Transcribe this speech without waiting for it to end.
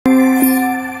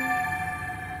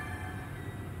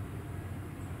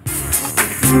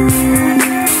Wake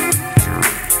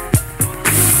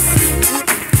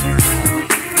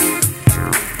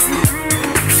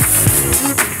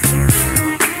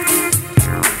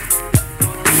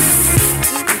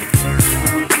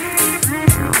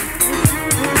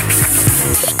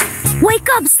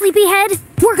up, sleepyhead!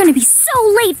 We're gonna be so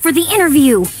late for the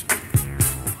interview!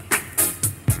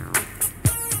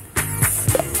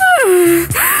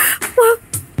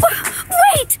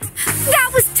 Wait!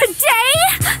 That was today?!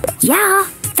 Yeah,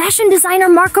 fashion designer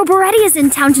Marco Beretti is in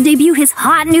town to debut his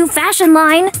hot new fashion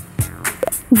line.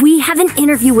 We have an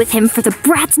interview with him for the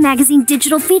Bratz magazine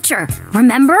digital feature,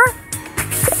 remember?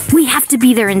 We have to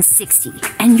be there in 60,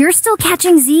 and you're still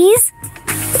catching Z's?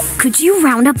 Could you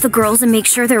round up the girls and make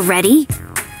sure they're ready?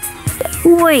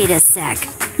 Wait a sec.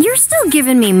 You're still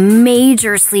giving me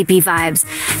major sleepy vibes.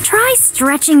 Try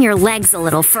stretching your legs a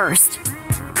little first.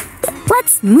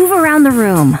 Let's move around the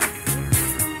room.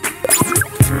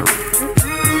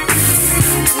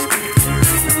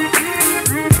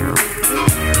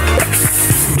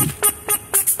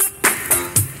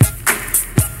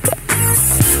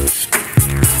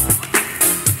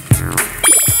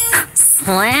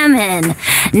 Slammin'!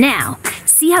 Now,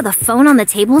 see how the phone on the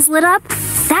table's lit up?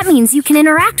 That means you can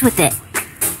interact with it.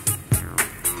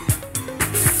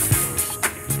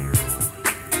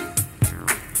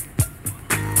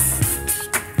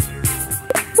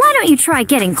 Why don't you try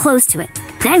getting close to it,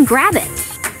 then grab it?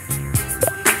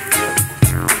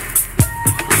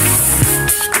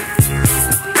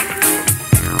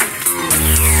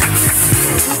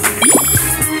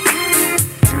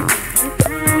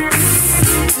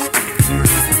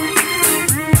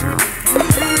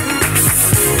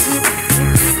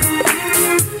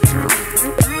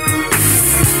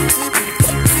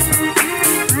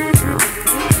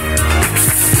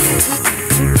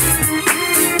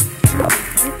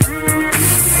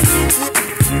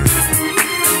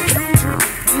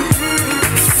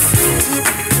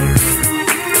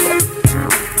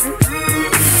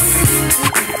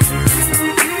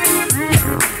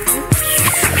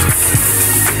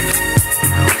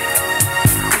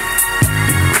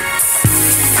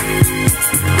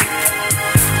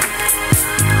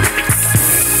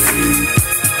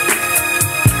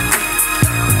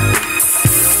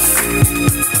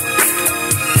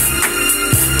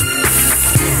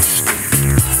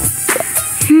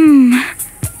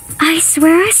 I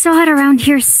swear I saw it around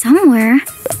here somewhere.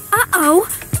 Uh-oh.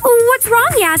 What's wrong,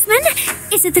 Yasmin?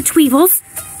 Is it the Tweevils?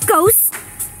 Ghosts?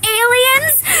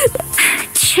 Aliens?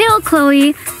 Chill,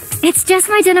 Chloe. It's just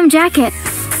my denim jacket.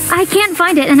 I can't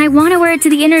find it and I want to wear it to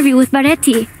the interview with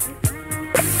Beretti.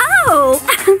 Oh,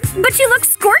 but you look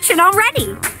scorchin'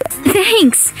 already.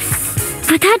 Thanks.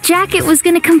 But that jacket was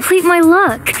going to complete my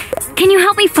look. Can you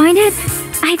help me find it?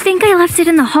 I think I left it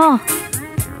in the hall.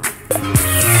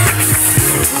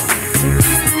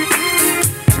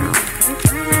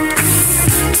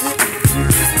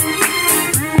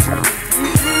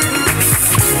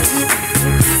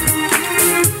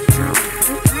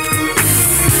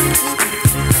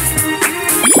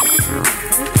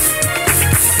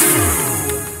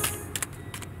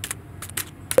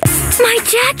 My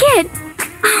jacket!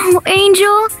 Oh,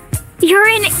 Angel. You're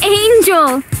an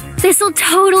angel. This'll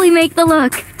totally make the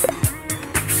look.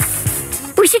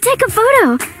 We should take a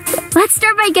photo. Let's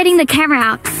start by getting the camera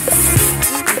out.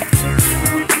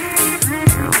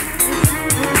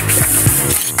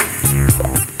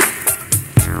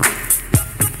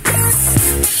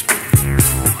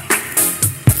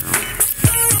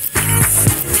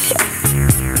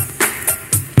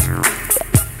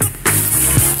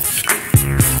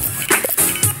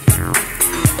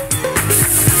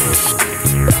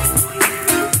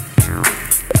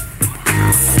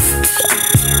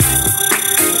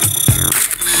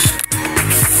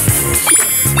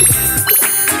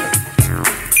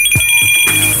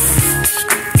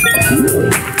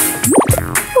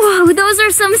 Whoa, those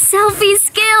are some selfie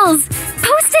skills!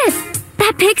 Post it!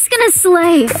 That pic's gonna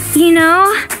slay, you know?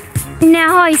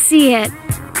 Now I see it.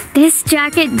 This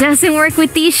jacket doesn't work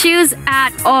with these shoes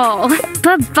at all.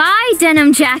 But bye,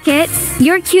 denim jacket!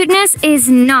 Your cuteness is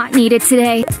not needed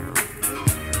today.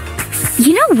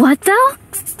 You know what, though?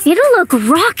 It'll look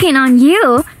rockin' on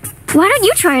you. Why don't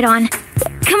you try it on?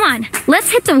 Come on,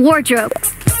 let's hit the wardrobe.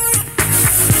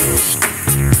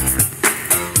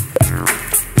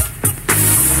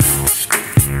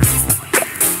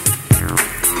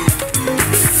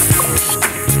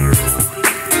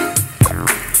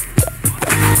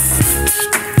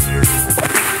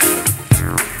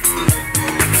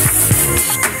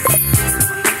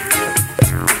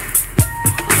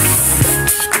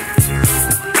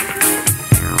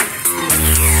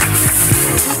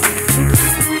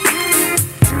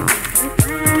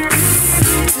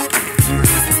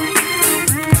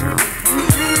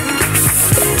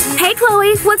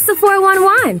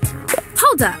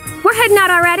 we're heading out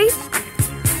already.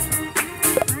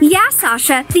 Yeah,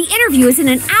 Sasha, the interview is in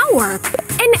an hour.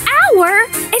 An hour?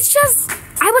 It's just,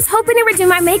 I was hoping to redo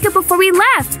my makeup before we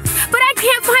left, but I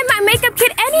can't find my makeup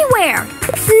kit anywhere.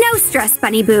 No stress,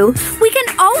 Bunny Boo. We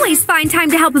can always find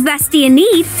time to help a bestie in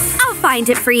need. I'll find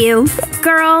it for you.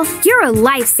 Girl, you're a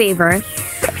lifesaver.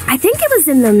 I think it was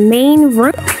in the main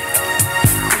room.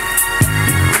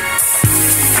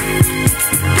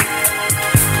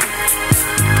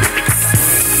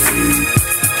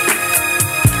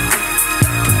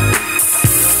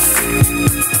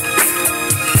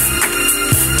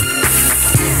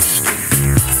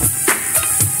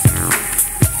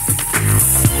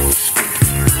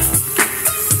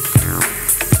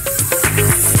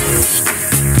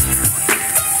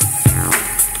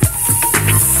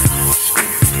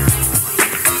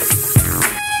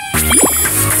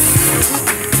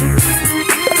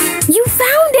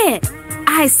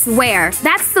 I swear,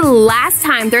 that's the last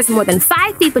time there's more than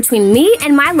 5 feet between me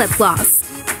and my lip gloss.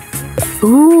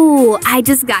 Ooh, I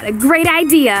just got a great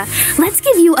idea. Let's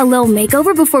give you a little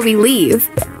makeover before we leave.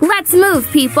 Let's move,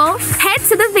 people. Head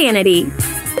to the vanity.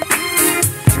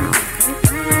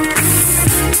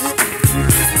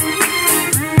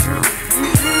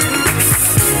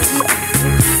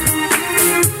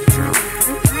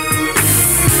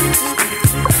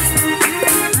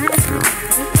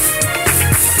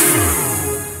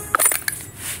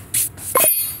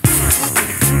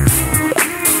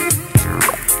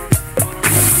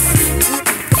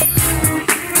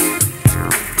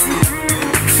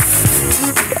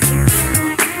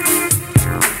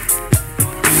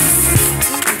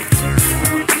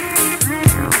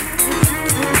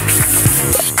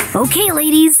 Okay,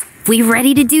 ladies, we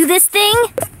ready to do this thing?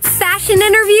 Fashion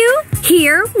interview?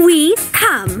 Here we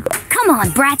come. Come on,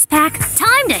 Bratz Pack,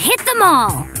 time to hit them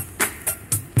all.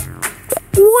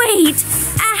 Wait,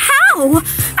 how?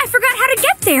 I forgot how to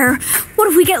get there. What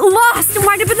if we get lost and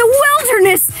wind up in the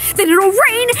wilderness? Then it'll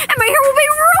rain and my hair will be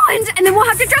ruined, and then we'll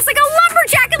have to dress like a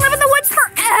lumberjack and live in the woods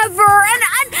forever.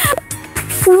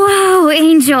 Whoa,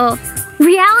 Angel.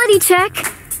 Reality check.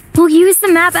 We'll use the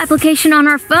map application on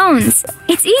our phones.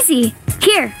 It's easy.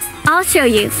 Here, I'll show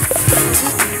you.